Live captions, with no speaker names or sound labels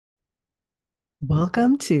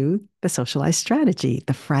Welcome to the Socialize Strategy,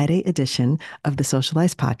 the Friday edition of the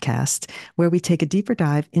Socialize podcast, where we take a deeper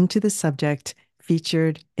dive into the subject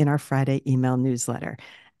featured in our Friday email newsletter.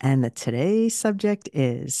 And today's subject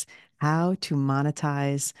is how to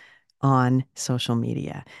monetize on social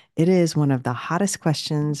media. It is one of the hottest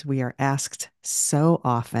questions we are asked so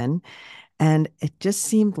often. And it just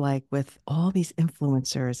seemed like with all these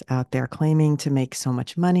influencers out there claiming to make so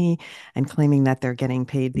much money and claiming that they're getting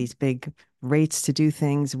paid these big rates to do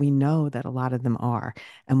things, we know that a lot of them are.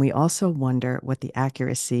 And we also wonder what the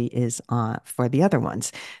accuracy is for the other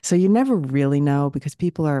ones. So you never really know because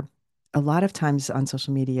people are a lot of times on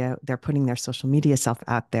social media, they're putting their social media self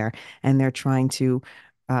out there and they're trying to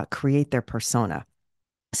create their persona.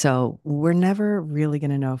 So we're never really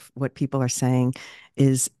going to know if what people are saying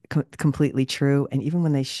is completely true. And even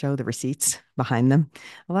when they show the receipts behind them,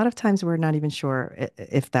 a lot of times we're not even sure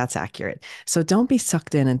if that's accurate. So don't be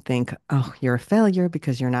sucked in and think, oh, you're a failure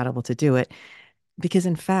because you're not able to do it. Because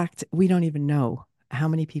in fact, we don't even know how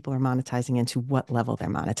many people are monetizing and to what level they're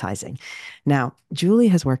monetizing. Now, Julie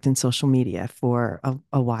has worked in social media for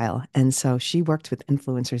a while. And so she worked with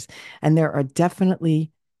influencers, and there are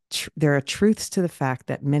definitely there are truths to the fact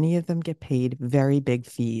that many of them get paid very big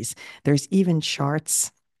fees. There's even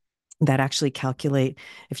charts that actually calculate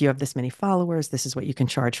if you have this many followers, this is what you can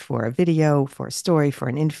charge for a video, for a story, for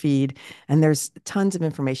an in feed. And there's tons of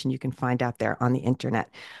information you can find out there on the internet.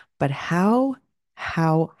 But how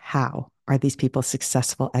are these people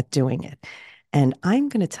successful at doing it? And I'm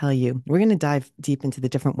going to tell you, we're going to dive deep into the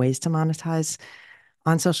different ways to monetize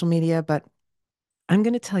on social media, but I'm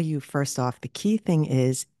going to tell you first off, the key thing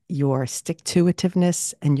is your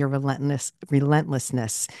stick-to-itiveness and your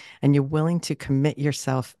relentlessness, and you're willing to commit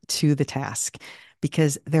yourself to the task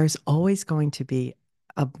because there's always going to be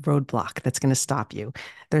a roadblock that's going to stop you.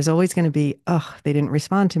 There's always going to be, oh, they didn't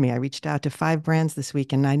respond to me. I reached out to 5 brands this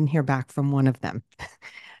week and I didn't hear back from one of them.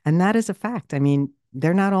 And that is a fact. I mean,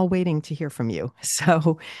 they're not all waiting to hear from you.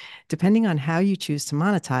 So, depending on how you choose to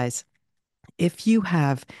monetize, if you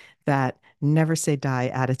have that never say die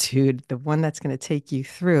attitude, the one that's going to take you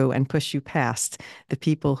through and push you past the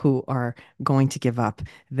people who are going to give up,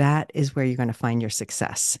 that is where you're going to find your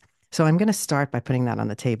success. So I'm going to start by putting that on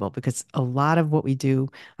the table because a lot of what we do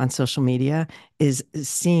on social media is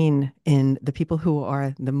seen in the people who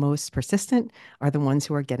are the most persistent are the ones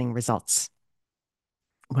who are getting results.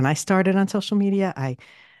 When I started on social media, I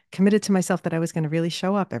committed to myself that I was going to really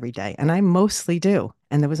show up every day. And I mostly do.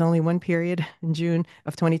 And there was only one period in June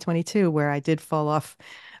of 2022 where I did fall off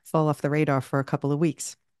the radar for a couple of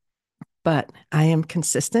weeks. But I am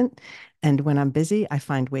consistent. And when I'm busy, I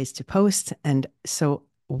find ways to post. And so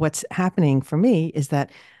what's happening for me is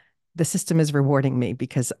that the system is rewarding me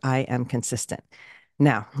because I am consistent.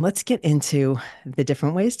 Now, let's get into the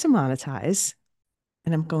different ways to monetize.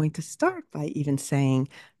 And I'm going to start by even saying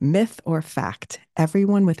myth or fact,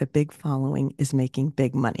 everyone with a big following is making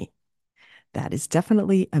big money. That is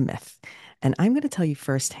definitely a myth. And I'm going to tell you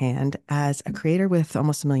firsthand, as a creator with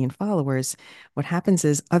almost 1 million followers, what happens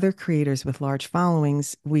is other creators with large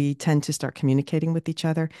followings, we tend to start communicating with each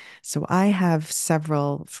other. So I have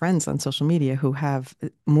several friends on social media who have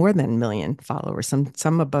more than 1 million followers,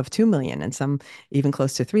 some above 2 million and some even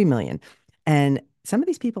close to 3 million. And some of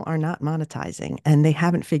these people are not monetizing and they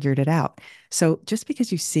haven't figured it out. So just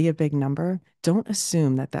because you see a big number, don't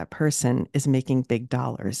assume that that person is making big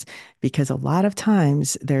dollars because a lot of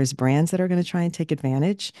times there's brands that are going to try and take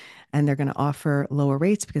advantage and they're going to offer lower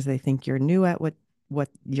rates because they think you're new at what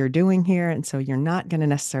you're doing here. And so you're not going to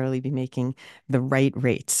necessarily be making the right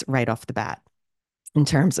rates right off the bat in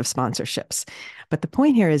terms of sponsorships. But the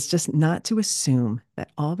point here is just not to assume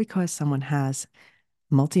that all because someone has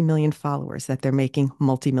multi-million followers that they're making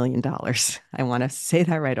multi-million dollars. I want to say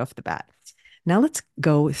that right off the bat. Now let's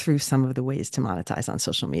go through some of the ways to monetize on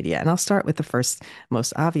social media. And I'll start with the first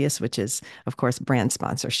most obvious, which is, of course, brand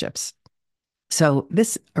sponsorships. So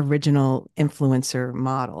this original influencer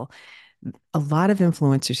model, a lot of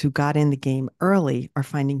influencers who got in the game early are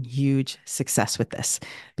finding huge success with this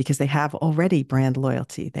because they have already brand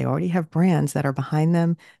loyalty. They already have brands that are behind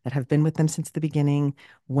them that have been with them since the beginning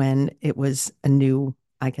when it was a new,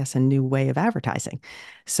 I guess, a new way of advertising.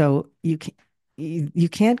 So you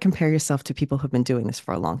can't compare yourself to people who've been doing this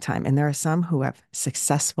for a long time. And there are some who have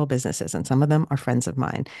successful businesses, and some of them are friends of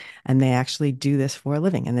mine, and they actually do this for a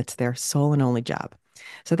living, and it's their sole and only job.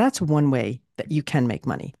 So that's one way that you can make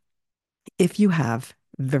money if you have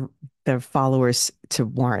the followers to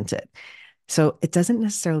warrant it. So it doesn't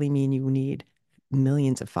necessarily mean you need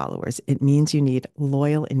millions of followers. It means you need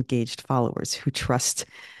loyal, engaged followers who trust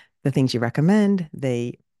the things you recommend.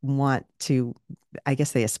 They want to, I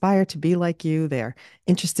guess they aspire to be like you. They're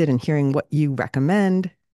interested in hearing what you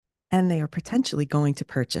recommend, and they are potentially going to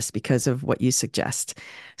purchase because of what you suggest.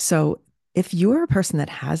 So if you're a person that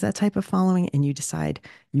has that type of following and you decide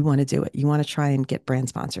you want to do it, you want to try and get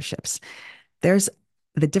brand sponsorships, there's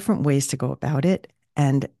the different ways to go about it.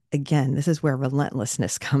 And again, this is where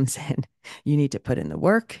relentlessness comes in. You need to put in the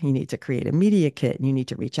work, you need to create a media kit, you need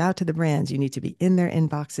to reach out to the brands, you need to be in their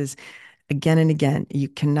inboxes again and again. You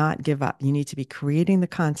cannot give up. You need to be creating the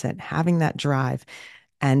content, having that drive,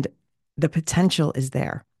 and the potential is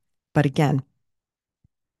there. But again,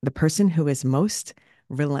 the person who is most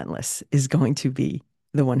relentless is going to be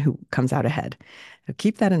the one who comes out ahead. So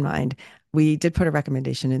keep that in mind. We did put a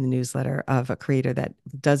recommendation in the newsletter of a creator that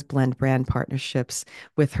does blend brand partnerships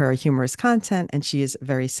with her humorous content, and she is a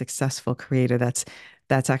very successful creator that's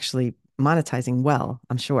actually monetizing well,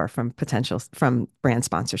 I'm sure, from potential from brand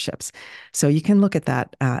sponsorships. So you can look at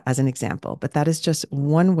that as an example, but that is just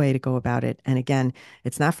one way to go about it. And again,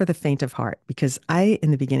 it's not for the faint of heart because I,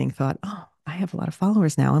 in the beginning, thought, oh, I have a lot of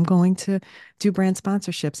followers now. I'm going to do brand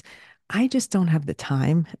sponsorships. I just don't have the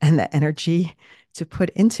time and the energy to put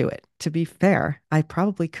into it. To be fair, I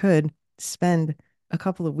probably could spend a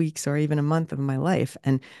couple of weeks or even a month of my life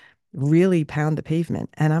and really pound the pavement.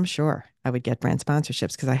 And I'm sure I would get brand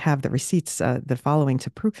sponsorships because I have the receipts, the following to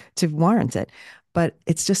prove to warrant it. But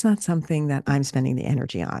it's just not something that I'm spending the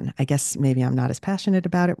energy on. I guess maybe I'm not as passionate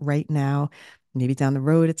about it right now. Maybe down the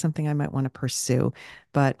road, it's something I might want to pursue,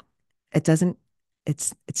 but it doesn't,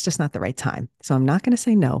 it's just not the right time. So I'm not going to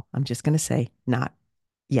say no. I'm just going to say not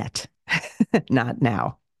yet, not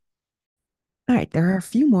now. All right, there are a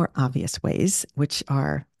few more obvious ways, which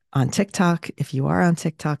are on TikTok. If you are on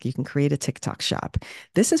TikTok, you can create a TikTok shop.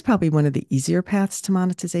 This is probably one of the easier paths to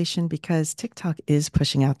monetization because TikTok is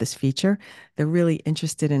pushing out this feature. They're really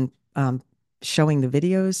interested in showing the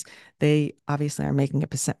videos. They obviously are making a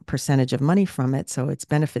percentage of money from it, so it's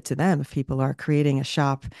benefit to them if people are creating a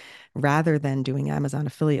shop rather than doing Amazon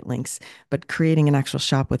affiliate links, but creating an actual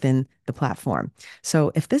shop within the platform.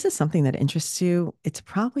 So if this is something that interests you, it's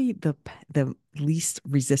probably the least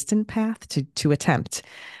resistant path to attempt.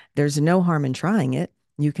 There's no harm in trying it.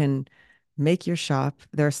 You can make your shop.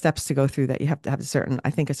 There are steps to go through that you have to have a certain,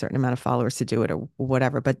 I think, a certain amount of followers to do it or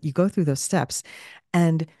whatever, but you go through those steps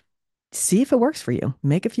and see if it works for you.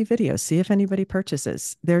 Make a few videos, see if anybody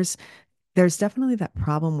purchases. There's definitely that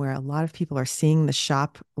problem where a lot of people are seeing the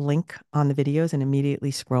shop link on the videos and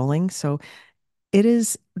immediately scrolling. So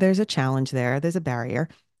there's a challenge there, there's a barrier.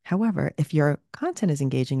 However, if your content is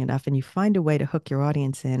engaging enough and you find a way to hook your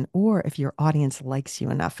audience in, or if your audience likes you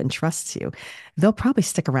enough and trusts you, they'll probably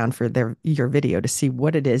stick around for your video to see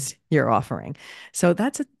what it is you're offering. So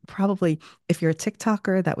probably, if you're a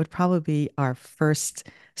TikToker, that would probably be our first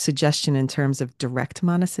suggestion in terms of direct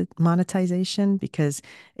monetization because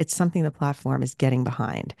it's something the platform is getting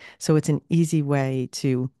behind. So it's an easy way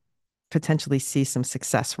to potentially see some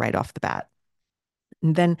success right off the bat.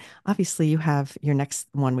 And then obviously you have your next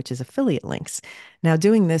one, which is affiliate links. Now,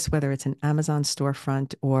 doing this, whether it's an Amazon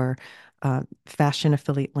storefront or fashion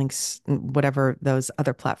affiliate links, whatever those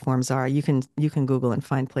other platforms are, you can Google and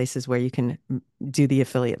find places where you can do the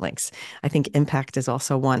affiliate links. I think Impact is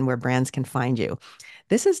also one where brands can find you.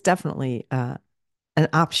 This is definitely an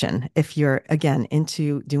option if you're again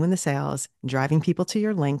into doing the sales, driving people to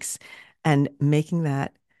your links, and making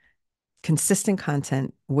that consistent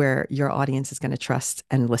content where your audience is going to trust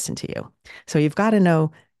and listen to you. So you've got to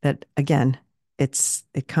know that again,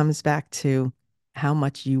 it comes back to how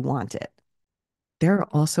much you want it. There are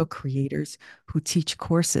also creators who teach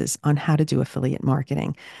courses on how to do affiliate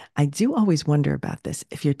marketing. I do always wonder about this.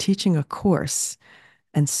 If you're teaching a course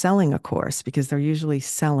and selling a course, because they're usually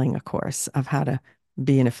selling a course of how to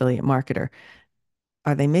be an affiliate marketer,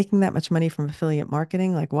 are they making that much money from affiliate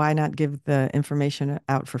marketing? Like, why not give the information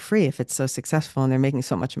out for free if it's so successful and they're making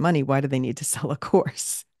so much money? Why do they need to sell a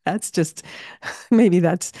course? That's just maybe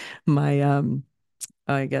that's my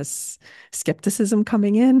I guess, skepticism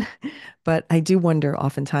coming in. But I do wonder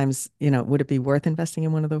oftentimes, would it be worth investing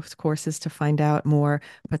in one of those courses to find out more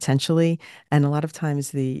potentially? And a lot of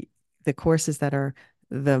times the courses that are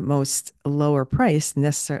the most lower price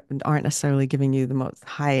aren't necessarily giving you the most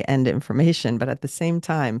high end information. But at the same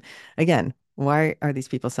time, again, why are these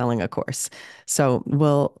people selling a course? So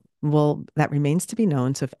well, that remains to be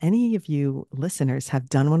known. So if any of you listeners have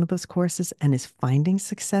done one of those courses and is finding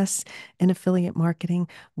success in affiliate marketing,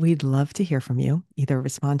 we'd love to hear from you. Either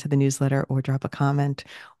respond to the newsletter or drop a comment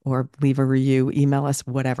or leave a review, email us,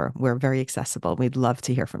 whatever. We're very accessible. We'd love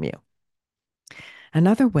to hear from you.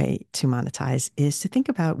 Another way to monetize is to think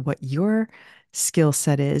about what your skill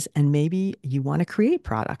set is, and maybe you want to create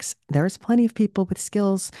products. There's plenty of people with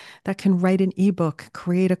skills that can write an ebook,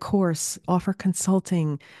 create a course, offer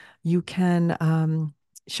consulting. You can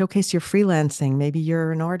showcase your freelancing. Maybe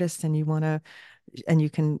you're an artist and you want to and you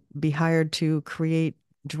can be hired to create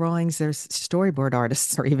drawings. There's storyboard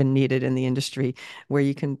artists are even needed in the industry where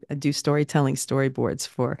you can do storytelling storyboards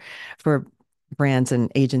for brands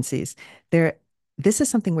and agencies. There, this is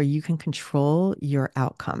something where you can control your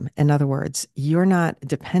outcome. In other words, you're not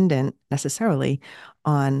dependent necessarily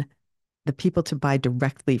on the people to buy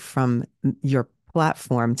directly from your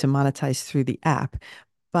platform to monetize through the app,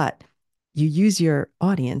 but you use your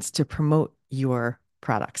audience to promote your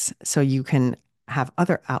products. So you can have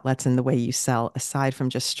other outlets in the way you sell aside from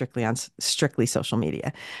just strictly on strictly social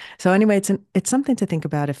media. So anyway, it's something to think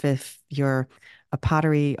about if you're a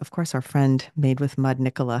pottery, of course, our friend Made with Mud,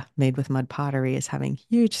 Nicola, Made with Mud Pottery is having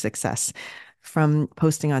huge success from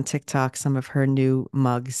posting on TikTok some of her new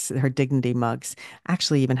mugs, her dignity mugs.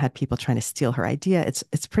 Actually even had people trying to steal her idea.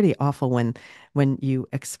 It's pretty awful when you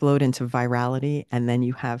explode into virality and then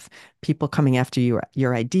you have people coming after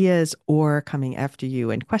your ideas or coming after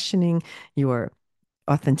you and questioning your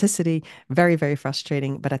authenticity. Very, very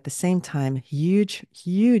frustrating, but at the same time, huge,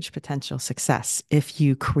 huge potential success if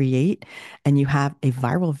you create and you have a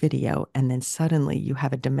viral video and then suddenly you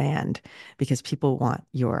have a demand because people want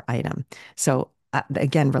your item. So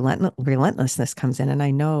again, relentlessness comes in, and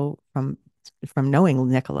I know from knowing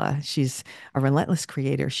Nicola, she's a relentless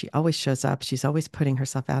creator. She always shows up. She's always putting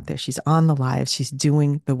herself out there. She's on the live. She's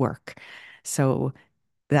doing the work. So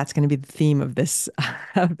that's going to be the theme of this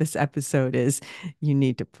of this episode is you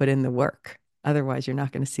need to put in the work. Otherwise, you're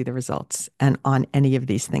not going to see the results and on any of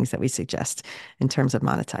these things that we suggest in terms of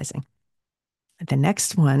monetizing. The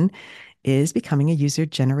next one is becoming a user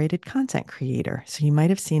generated content creator. So you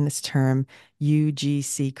might have seen this term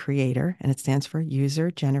UGC creator, and it stands for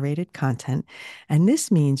user generated content. And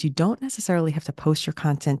this means you don't necessarily have to post your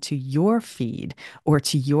content to your feed or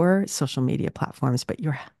to your social media platforms, but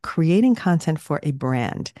you're creating content for a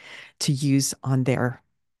brand to use on their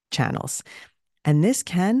channels. And this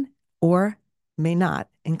can or may not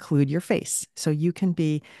include your face. So you can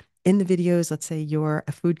be in the videos. Let's say you're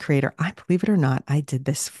a food creator. I believe it or not, I did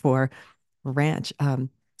this for ranch,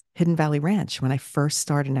 Hidden Valley Ranch. When I first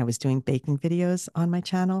started and I was doing baking videos on my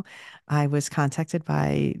channel, I was contacted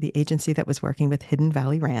by the agency that was working with Hidden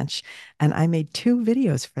Valley Ranch, and I made two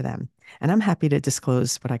videos for them. And I'm happy to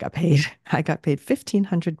disclose what I got paid. I got paid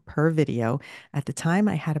 1,500 per video. At the time,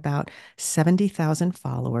 I had about 70,000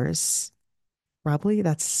 followers. Probably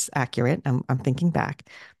that's accurate. I'm thinking back.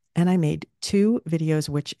 And I made two videos,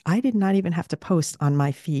 which I did not even have to post on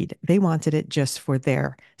my feed. They wanted it just for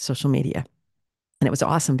their social media. And it was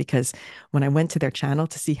awesome because when I went to their channel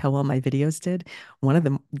to see how well my videos did, one of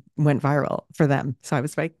them went viral for them. So I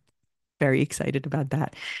was like very excited about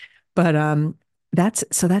that. But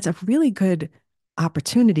that's a really good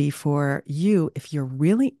opportunity for you if you're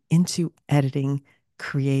really into editing,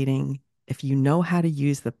 creating, if you know how to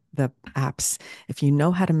use the apps, if you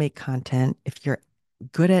know how to make content, if you're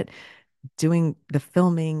good at doing the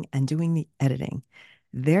filming and doing the editing,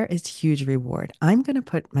 there is huge reward. I'm going to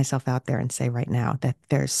put myself out there and say right now that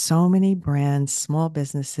there's so many brands, small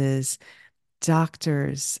businesses,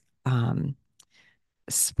 doctors,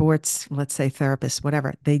 sports, let's say therapists,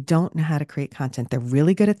 whatever, they don't know how to create content. They're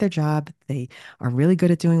really good at their job. They are really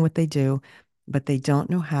good at doing what they do, but they don't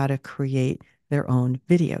know how to create their own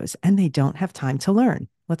videos and they don't have time to learn.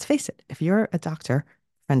 Let's face it, if you're a doctor,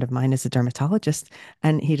 a friend of mine is a dermatologist,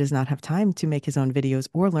 and he does not have time to make his own videos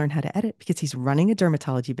or learn how to edit because he's running a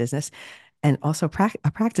dermatology business and also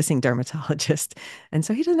a practicing dermatologist. And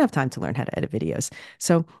so he doesn't have time to learn how to edit videos.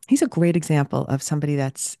 So he's a great example of somebody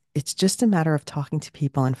it's just a matter of talking to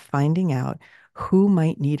people and finding out who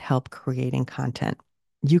might need help creating content.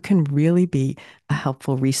 You can really be a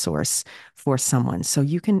helpful resource for someone. So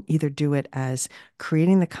you can either do it as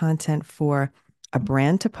creating the content for a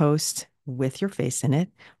brand to post with your face in it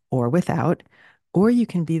or without, or you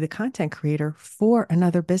can be the content creator for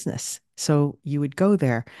another business. So you would go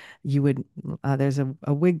there, you would, there's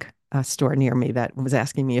a wig store near me that was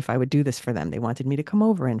asking me if I would do this for them. They wanted me to come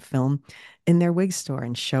over and film in their wig store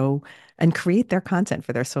and show and create their content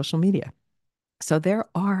for their social media. So there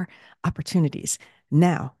are opportunities.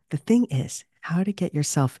 Now, the thing is how to get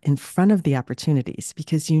yourself in front of the opportunities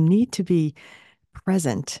because you need to be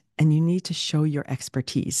present and you need to show your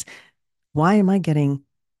expertise. Why am I getting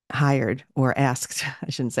hired or asked? I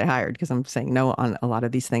shouldn't say hired because I'm saying no on a lot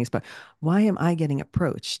of these things, but why am I getting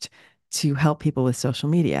approached to help people with social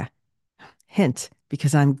media? Hint,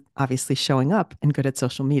 because I'm obviously showing up and good at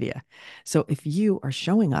social media. So if you are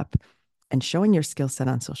showing up and showing your skill set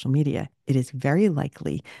on social media, it is very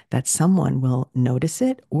likely that someone will notice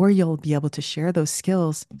it, or you'll be able to share those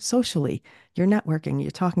skills socially. You're networking,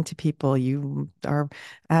 you're talking to people, you are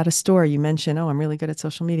at a store, you mention, oh, I'm really good at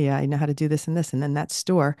social media. I know how to do this and this. And then that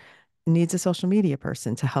store needs a social media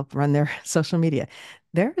person to help run their social media.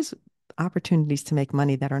 There's opportunities to make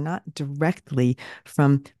money that are not directly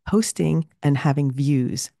from posting and having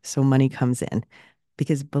views. So money comes in.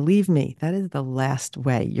 Because believe me, that is the last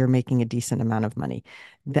way you're making a decent amount of money.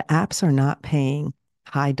 The apps are not paying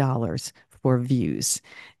high dollars for views.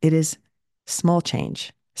 It is small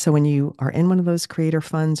change. So when you are in one of those creator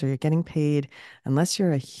funds or you're getting paid, unless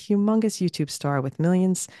you're a humongous YouTube star with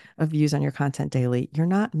millions of views on your content daily, you're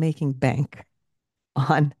not making bank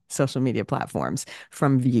on social media platforms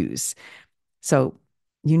from views. So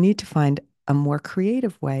you need to find a more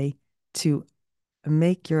creative way to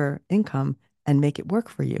make your income and make it work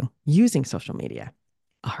for you using social media.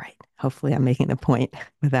 All right. Hopefully, I'm making the point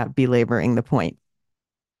without belaboring the point.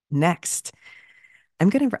 Next, I'm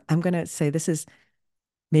gonna say this is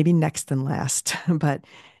maybe next and last, but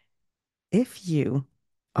if you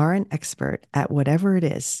are an expert at whatever it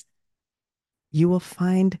is, you will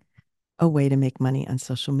find a way to make money on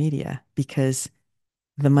social media because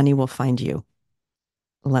the money will find you.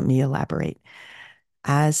 Let me elaborate.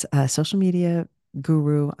 As a social media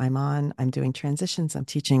guru, I'm doing transitions, I'm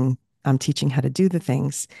teaching how to do the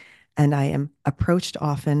things. And I am approached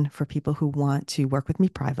often for people who want to work with me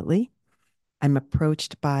privately. I'm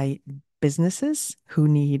approached by businesses who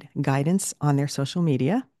need guidance on their social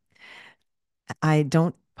media. I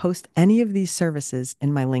don't post any of these services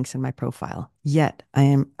in my links in my profile, yet I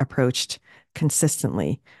am approached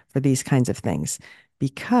consistently for these kinds of things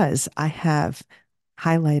because I have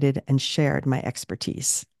highlighted and shared my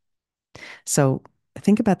expertise. So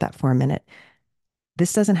think about that for a minute.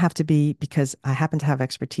 This doesn't have to be because I happen to have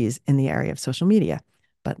expertise in the area of social media.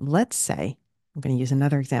 But let's say, I'm going to use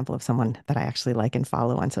another example of someone that I actually like and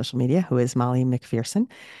follow on social media, who is Molly McPherson.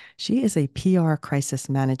 She is a PR crisis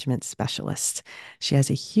management specialist. She has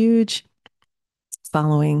a huge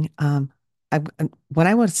following. When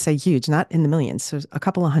I want to say huge, not in the millions, so a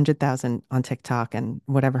couple of 100,000 on TikTok and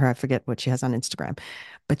whatever, I forget what she has on Instagram.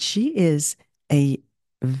 But she is a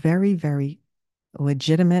very, very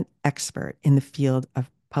legitimate expert in the field of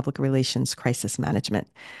public relations crisis management.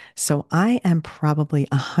 So I am probably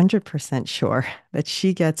 100% sure that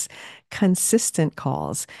she gets consistent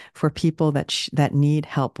calls for people that need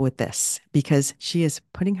help with this because she is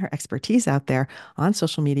putting her expertise out there on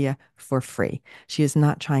social media for free. She is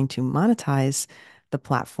not trying to monetize the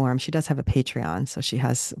platform. She does have a Patreon, so she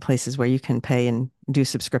has places where you can pay and do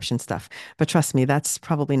subscription stuff. But trust me, that's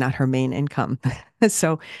probably not her main income.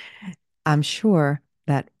 So I'm sure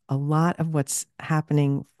that a lot of what's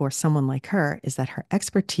happening for someone like her is that her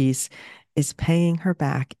expertise is paying her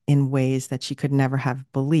back in ways that she could never have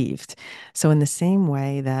believed. So, in the same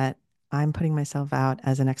way that I'm putting myself out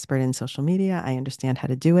as an expert in social media, I understand how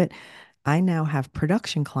to do it. I now have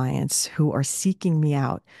production clients who are seeking me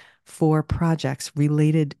out for projects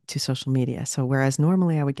related to social media. So, whereas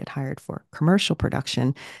normally I would get hired for commercial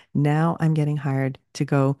production, now I'm getting hired to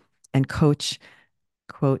go and coach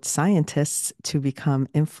quote scientists to become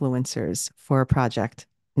influencers for a project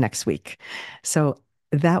next week. So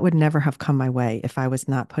that would never have come my way if I was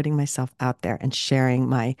not putting myself out there and sharing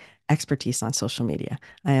my expertise on social media.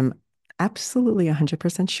 I am absolutely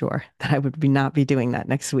 100% sure that I would not be doing that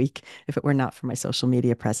next week if it were not for my social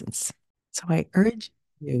media presence. So I urge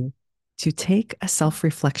you to take a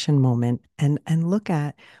self-reflection moment and look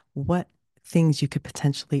at what things you could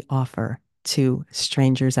potentially offer to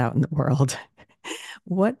strangers out in the world.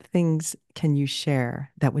 What things can you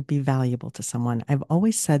share that would be valuable to someone? I've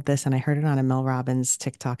always said this, and I heard it on a Mel Robbins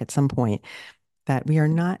TikTok at some point, that we are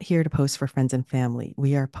not here to post for friends and family.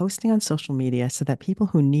 We are posting on social media so that people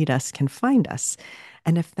who need us can find us.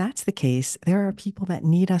 And if that's the case, there are people that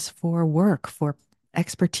need us for work, for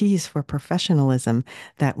expertise, for professionalism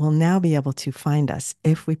that will now be able to find us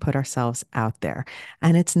if we put ourselves out there.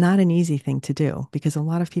 And it's not an easy thing to do because a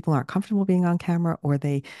lot of people aren't comfortable being on camera or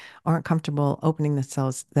they aren't comfortable opening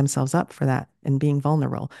themselves up for that and being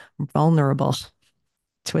vulnerable,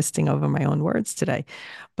 twisting over my own words today.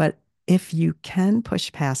 But if you can push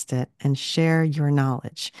past it and share your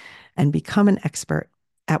knowledge and become an expert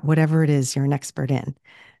at whatever it is you're an expert in,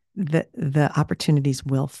 the opportunities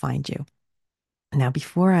will find you. Now,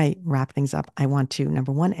 before I wrap things up, I want to,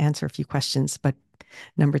 number one, answer a few questions, but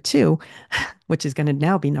Number two, which is going to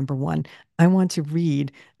now be number one, I want to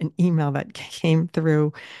read an email that came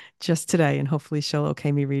through just today, and hopefully she'll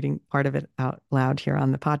okay me reading part of it out loud here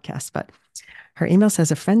on the podcast. But her email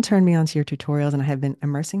says, a friend turned me onto your tutorials, and I have been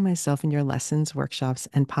immersing myself in your lessons, workshops,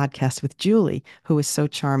 and podcasts with Julie, who is so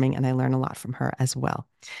charming, and I learn a lot from her as well.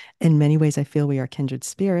 In many ways, I feel we are kindred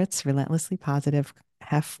spirits, relentlessly positive,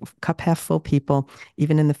 half full people,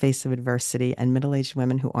 even in the face of adversity, and middle-aged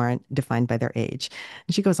women who aren't defined by their age.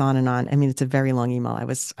 And she goes on and on. I mean, it's a very long email.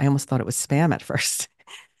 I almost thought it was spam at first.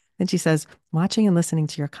 Then she says, watching and listening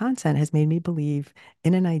to your content has made me believe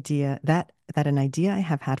in an idea that an idea I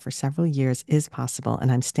have had for several years is possible,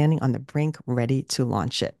 and I'm standing on the brink ready to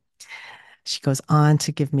launch it. She goes on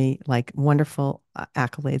to give me like wonderful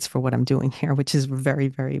accolades for what I'm doing here, which is very,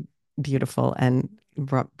 very beautiful and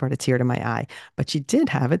brought a tear to my eye. But she did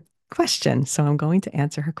have a question, so I'm going to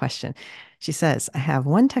answer her question. She says, I have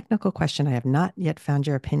one technical question I have not yet found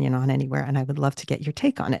your opinion on anywhere, and I would love to get your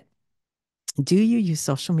take on it. Do you use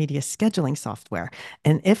social media scheduling software?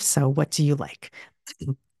 And if so, what do you like?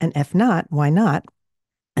 And if not, why not?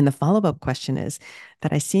 And the follow-up question is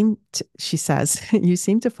that she says, you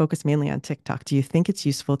seem to focus mainly on TikTok. Do you think it's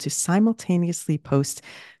useful to simultaneously post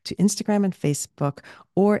to Instagram and Facebook,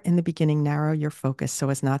 or in the beginning, narrow your focus so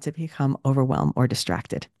as not to become overwhelmed or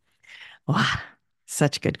distracted? Wow,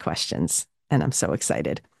 such good questions. And I'm so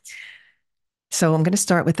excited. So I'm going to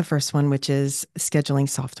start with the first one, which is scheduling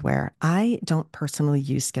software. I don't personally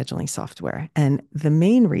use scheduling software, and the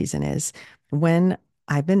main reason is when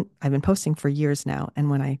I've been posting for years now, and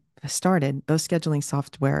when I started, those scheduling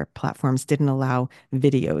software platforms didn't allow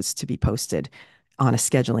videos to be posted on a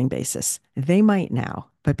scheduling basis. They might now,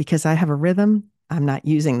 but because I have a rhythm, I'm not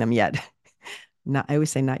using them yet. Not, I always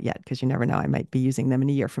say not yet because you never know. I might be using them in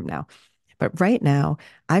a year from now. But right now,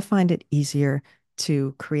 I find it easier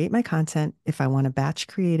to create my content if I want to batch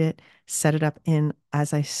create it, set it up in,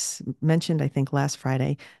 as mentioned, I think last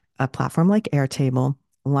Friday, a platform like Airtable,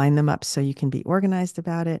 line them up so you can be organized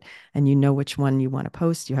about it and you know which one you want to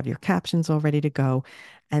post. You have your captions all ready to go.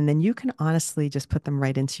 And then you can honestly just put them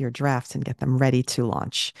right into your drafts and get them ready to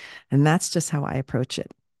launch. And that's just how I approach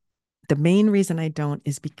it. The main reason I don't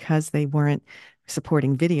is because they weren't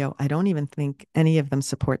supporting video. I don't even think any of them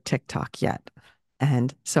support TikTok yet.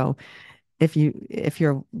 And so if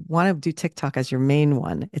you want to do TikTok as your main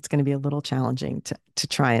one, it's going to be a little challenging to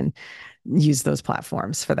try and use those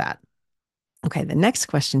platforms for that. Okay, the next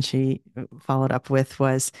question she followed up with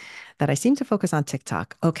was that I seem to focus on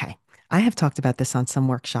TikTok. Okay, I have talked about this on some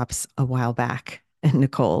workshops a while back. And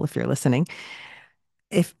Nicole, if you're listening,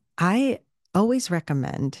 if I always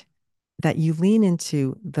recommend that you lean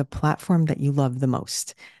into the platform that you love the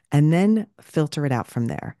most and then filter it out from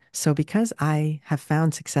there. So because I have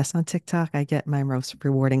found success on TikTok, I get my most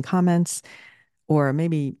rewarding comments, or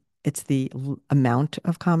maybe it's the amount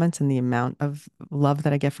of comments and the amount of love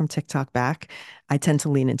that I get from TikTok back. I tend to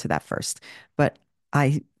lean into that first. But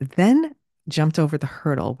I then jumped over the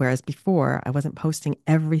hurdle, whereas before I wasn't posting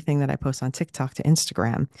everything that I post on TikTok to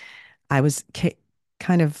Instagram. I was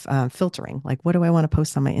kind of filtering, like, what do I want to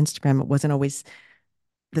post on my Instagram? It wasn't always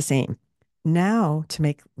the same. Now, to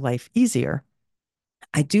make life easier,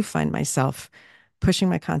 I do find myself pushing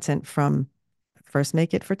my content from first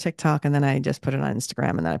make it for TikTok, and then I just put it on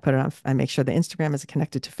Instagram, and then I make sure the Instagram is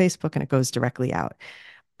connected to Facebook and it goes directly out.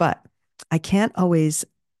 But I can't always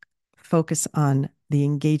focus on the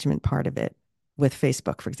engagement part of it with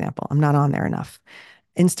Facebook, for example. I'm not on there enough.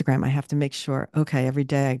 Instagram, I have to make sure, okay, every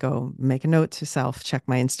day I go make a note to self, check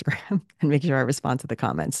my Instagram and make sure I respond to the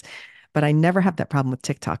comments. But I never have that problem with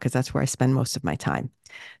TikTok because that's where I spend most of my time.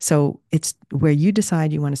 So it's where you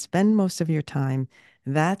decide you want to spend most of your time.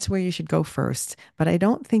 That's where you should go first. But I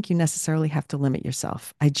don't think you necessarily have to limit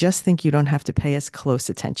yourself. I just think you don't have to pay as close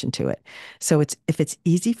attention to it. So if it's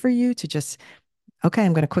easy for you to just okay,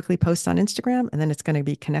 I'm going to quickly post on Instagram and then it's going to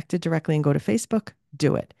be connected directly and go to Facebook,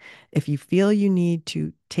 do it. If you feel you need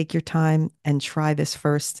to take your time and try this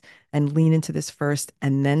first and lean into this first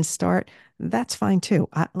and then start, that's fine too.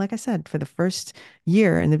 Like I said, for the first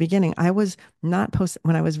year in the beginning, I was not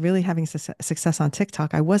when I was really having success on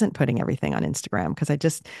TikTok, I wasn't putting everything on Instagram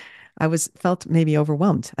because I was felt maybe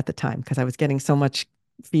overwhelmed at the time because I was getting so much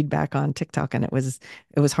feedback on TikTok and it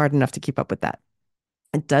was hard enough to keep up with that.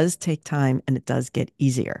 It does take time and it does get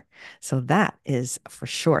easier. So that is for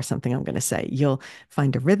sure something I'm going to say. You'll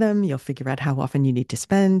find a rhythm, you'll figure out how often you need to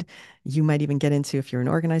spend. You might even get into, if you're an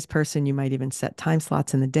organized person, you might even set time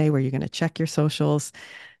slots in the day where you're going to check your socials.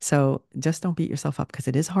 So just don't beat yourself up because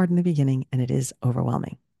it is hard in the beginning and it is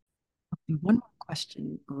overwhelming. One more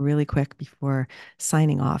question really quick before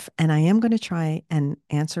signing off. And I am going to try and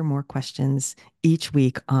answer more questions each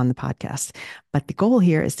week on the podcast. But the goal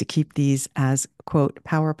here is to keep these as, quote,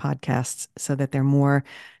 power podcasts so that they're more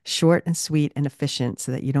short and sweet and efficient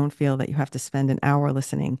so that you don't feel that you have to spend an hour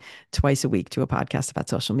listening twice a week to a podcast about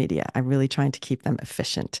social media. I'm really trying to keep them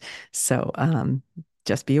efficient. So,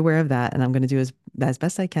 just be aware of that. And I'm going to do as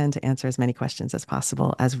best I can to answer as many questions as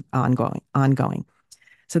possible as ongoing.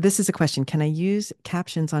 So this is a question. Can I use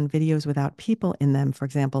captions on videos without people in them? For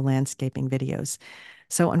example, landscaping videos.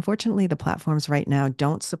 So unfortunately, the platforms right now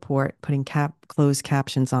don't support putting closed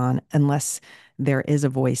captions on unless there is a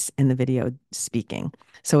voice in the video speaking.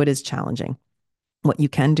 So it is challenging. What you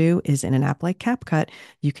can do is in an app like CapCut,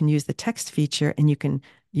 you can use the text feature and you can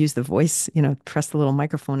use the voice, press the little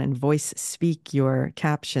microphone and voice speak your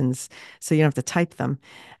captions so you don't have to type them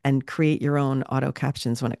and create your own auto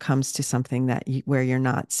captions when it comes to something where you're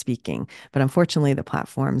not speaking. But unfortunately, the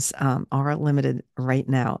platforms are limited right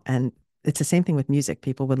now. And it's the same thing with music.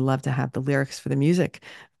 People would love to have the lyrics for the music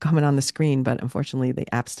coming on the screen, but unfortunately, the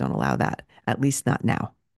apps don't allow that, at least not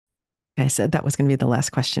now. I said that was going to be the last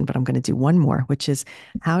question, but I'm going to do one more, which is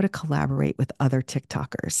how to collaborate with other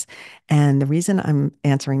TikTokers. And the reason I'm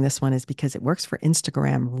answering this one is because it works for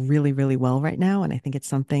Instagram really, really well right now. And I think it's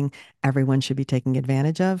something everyone should be taking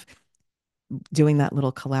advantage of, doing that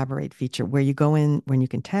little collaborate feature where you go in when you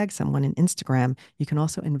can tag someone in Instagram, you can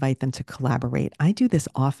also invite them to collaborate. I do this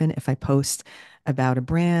often if I post about a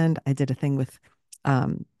brand. I did a thing with,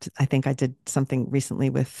 I think I did something recently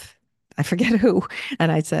with, I forget who,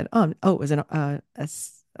 and I said, it was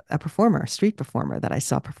a performer, a street performer that I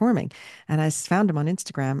saw performing. And I found him on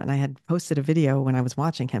Instagram and I had posted a video when I was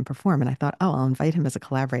watching him perform. And I thought, oh, I'll invite him as a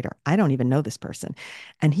collaborator. I don't even know this person.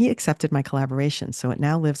 And he accepted my collaboration. So it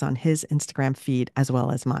now lives on his Instagram feed as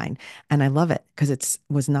well as mine. And I love it because it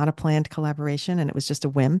was not a planned collaboration and it was just a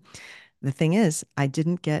whim. The thing is, I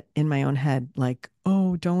didn't get in my own head like,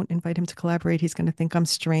 oh, don't invite him to collaborate. He's going to think I'm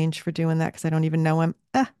strange for doing that because I don't even know him.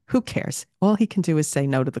 Who cares? All he can do is say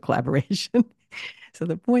no to the collaboration. So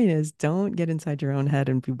the point is, don't get inside your own head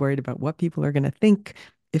and be worried about what people are going to think.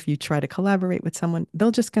 If you try to collaborate with someone,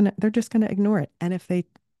 they're just gonna ignore it. And if they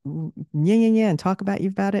yeah and talk about you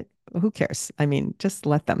about it, who cares? I mean, just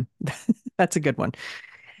let them. That's a good one.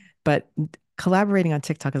 But collaborating on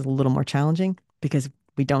TikTok is a little more challenging because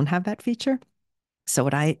we don't have that feature. So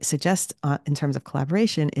what I suggest in terms of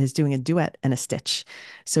collaboration is doing a duet and a stitch.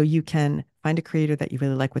 So you can find a creator that you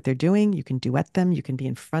really like what they're doing. You can duet them. You can be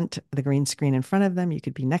in front of the green screen in front of them. You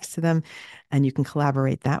could be next to them and you can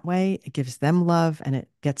collaborate that way. It gives them love and it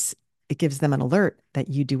gives them an alert that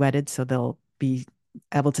you duetted. So they'll be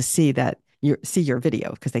able to see your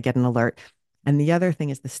video because they get an alert. And the other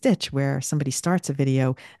thing is the stitch, where somebody starts a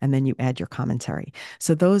video and then you add your commentary.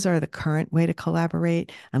 So those are the current way to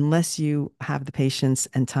collaborate, unless you have the patience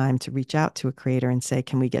and time to reach out to a creator and say,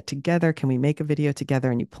 can we get together? Can we make a video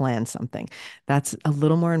together? And you plan something. That's a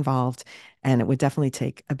little more involved and it would definitely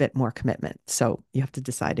take a bit more commitment. So you have to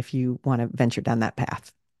decide if you want to venture down that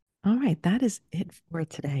path. All right, that is it for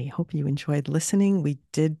today. Hope you enjoyed listening. We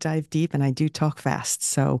did dive deep and I do talk fast.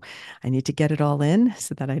 So I need to get it all in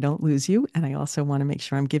so that I don't lose you. And I also want to make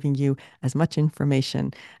sure I'm giving you as much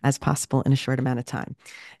information as possible in a short amount of time.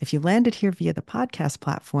 If you landed here via the podcast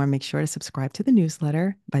platform, make sure to subscribe to the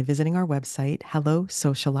newsletter by visiting our website,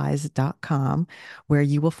 hellosocialize.com, where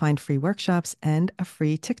you will find free workshops and a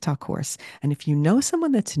free TikTok course. And if you know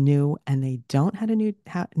someone that's new and they don't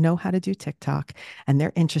know how to do TikTok and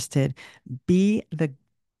they're interested, be the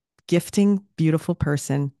gifting, beautiful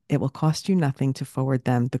person. It will cost you nothing to forward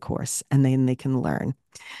them the course and then they can learn.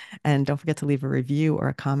 And don't forget to leave a review or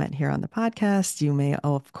a comment here on the podcast. You may,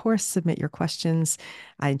 of course, submit your questions.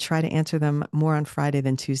 I try to answer them more on Friday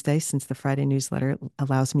than Tuesday, since the Friday newsletter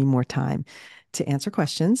allows me more time to answer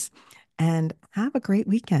questions. And have a great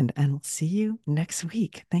weekend, and we'll see you next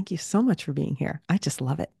week. Thank you so much for being here. I just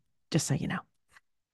love it, just so you know.